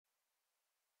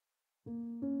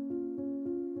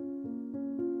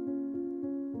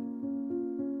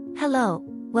Hello,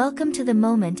 welcome to the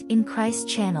Moment in Christ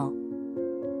channel.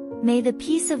 May the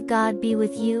peace of God be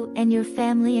with you and your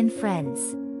family and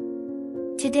friends.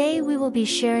 Today we will be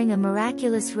sharing a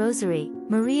miraculous rosary.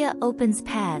 Maria opens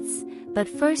paths, but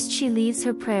first she leaves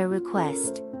her prayer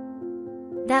request.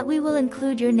 That we will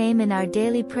include your name in our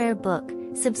daily prayer book.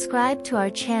 Subscribe to our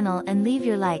channel and leave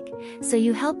your like, so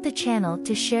you help the channel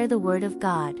to share the word of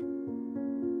God.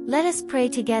 Let us pray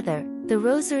together. The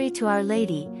Rosary to Our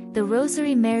Lady. The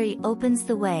Rosary Mary opens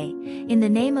the way. In the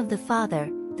name of the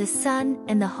Father, the Son,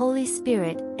 and the Holy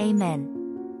Spirit,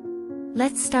 Amen.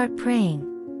 Let's start praying.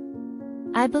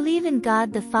 I believe in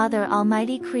God the Father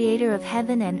Almighty, creator of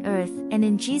heaven and earth, and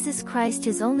in Jesus Christ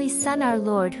his only Son our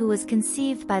Lord, who was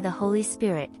conceived by the Holy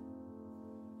Spirit.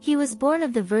 He was born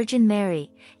of the Virgin Mary,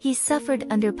 he suffered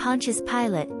under Pontius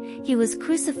Pilate, he was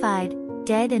crucified,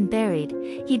 dead and buried,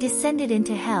 he descended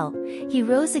into hell, he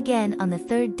rose again on the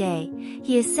third day,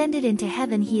 he ascended into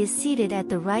heaven, he is seated at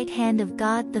the right hand of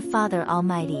God the Father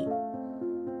Almighty.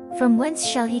 From whence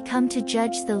shall he come to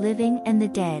judge the living and the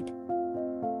dead?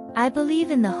 I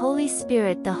believe in the Holy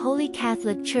Spirit, the Holy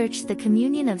Catholic Church, the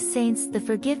communion of saints, the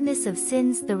forgiveness of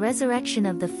sins, the resurrection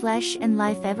of the flesh, and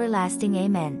life everlasting.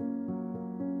 Amen.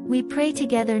 We pray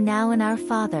together now. In Our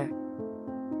Father.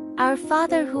 Our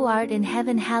Father who art in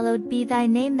heaven, hallowed be thy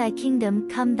name. Thy kingdom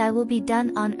come, thy will be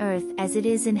done on earth as it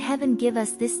is in heaven. Give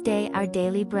us this day our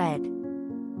daily bread.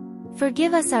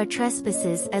 Forgive us our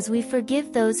trespasses as we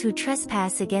forgive those who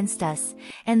trespass against us,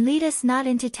 and lead us not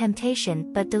into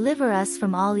temptation, but deliver us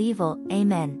from all evil.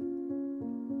 Amen.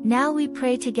 Now we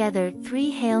pray together 3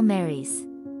 Hail Marys.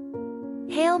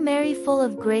 Hail Mary, full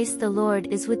of grace, the Lord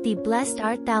is with thee. Blessed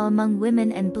art thou among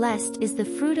women, and blessed is the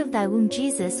fruit of thy womb.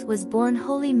 Jesus was born.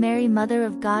 Holy Mary, Mother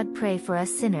of God, pray for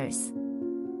us sinners,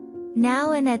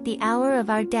 now and at the hour of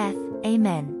our death.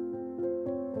 Amen.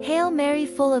 Hail Mary,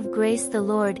 full of grace, the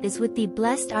Lord is with thee.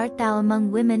 Blessed art thou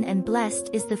among women, and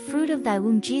blessed is the fruit of thy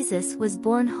womb. Jesus was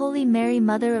born. Holy Mary,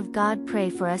 Mother of God,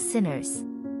 pray for us sinners,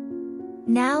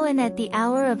 now and at the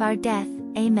hour of our death.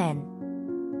 Amen.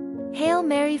 Hail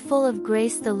Mary, full of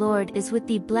grace, the Lord is with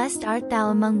thee. Blessed art thou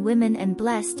among women, and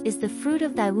blessed is the fruit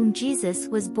of thy womb. Jesus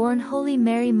was born. Holy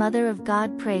Mary, Mother of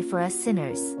God, pray for us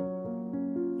sinners,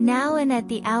 now and at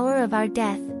the hour of our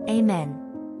death. Amen.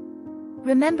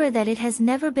 Remember that it has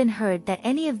never been heard that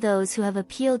any of those who have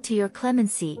appealed to your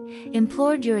clemency,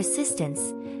 implored your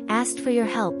assistance, asked for your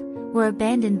help, were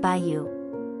abandoned by you.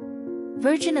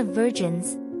 Virgin of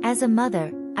Virgins, as a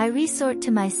mother, I resort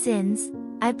to my sins,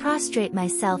 I prostrate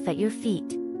myself at your feet.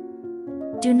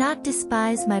 Do not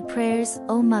despise my prayers,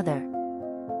 O Mother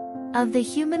of the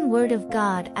human Word of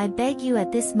God, I beg you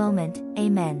at this moment.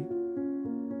 Amen.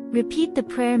 Repeat the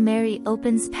prayer. Mary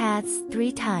opens paths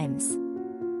 3 times.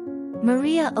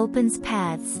 Maria opens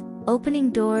paths,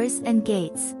 opening doors and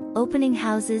gates, opening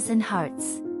houses and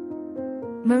hearts.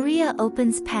 Maria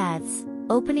opens paths,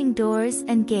 opening doors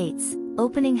and gates,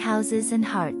 opening houses and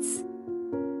hearts.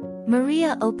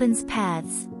 Maria opens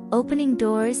paths, opening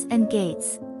doors and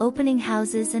gates, opening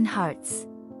houses and hearts.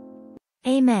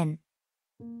 Amen.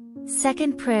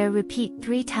 Second prayer. Repeat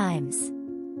 3 times.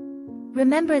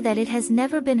 Remember that it has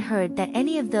never been heard that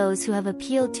any of those who have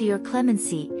appealed to your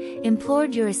clemency,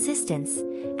 implored your assistance,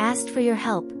 asked for your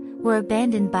help, were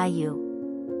abandoned by you.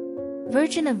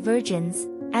 Virgin of Virgins,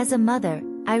 as a mother,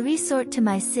 I resort to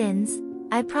my sins,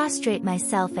 I prostrate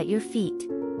myself at your feet.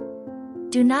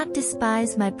 Do not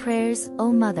despise my prayers,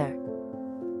 O Mother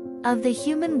of the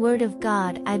human Word of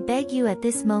God, I beg you at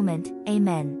this moment.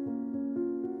 Amen.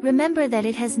 Remember that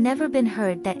it has never been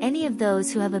heard that any of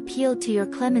those who have appealed to your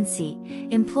clemency,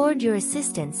 implored your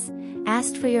assistance,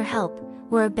 asked for your help,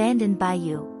 were abandoned by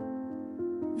you.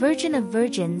 Virgin of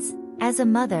Virgins, as a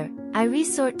mother, I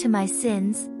resort to my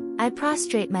sins, I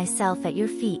prostrate myself at your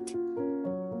feet.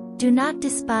 Do not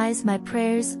despise my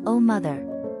prayers, O Mother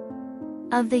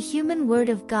of the human Word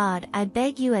of God, I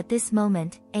beg you at this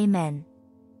moment. Amen.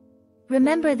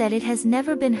 Remember that it has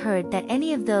never been heard that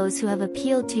any of those who have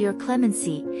appealed to your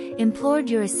clemency, implored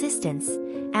your assistance,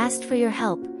 asked for your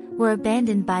help, were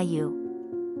abandoned by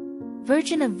you.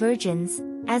 Virgin of Virgins,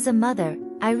 as a mother,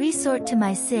 I resort to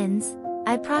my sins,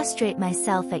 I prostrate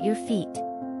myself at your feet.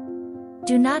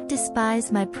 Do not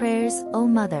despise my prayers, O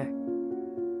Mother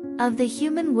of the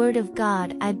human Word of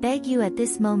God, I beg you at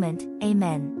this moment.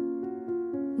 Amen.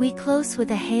 We close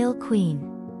with a Hail Queen.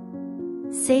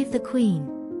 Save the Queen.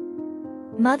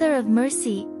 Mother of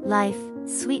mercy, life,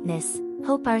 sweetness,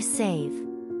 hope, our save.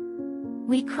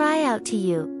 We cry out to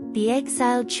you, the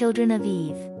exiled children of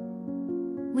Eve.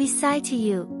 We sigh to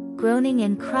you, groaning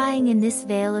and crying in this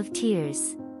vale of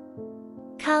tears.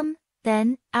 Come,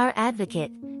 then, our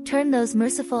Advocate, turn those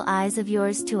merciful eyes of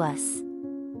yours to us.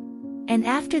 And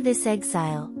after this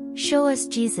exile, show us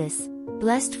Jesus,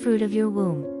 blessed fruit of your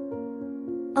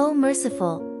womb. O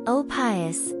merciful, O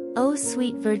pious, O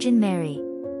sweet Virgin Mary.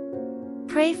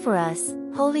 Pray for us,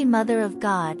 Holy Mother of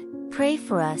God, pray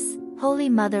for us, Holy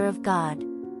Mother of God,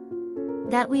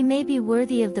 that we may be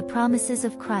worthy of the promises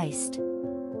of Christ.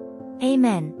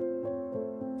 Amen.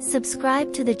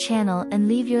 Subscribe to the channel and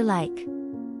leave your like.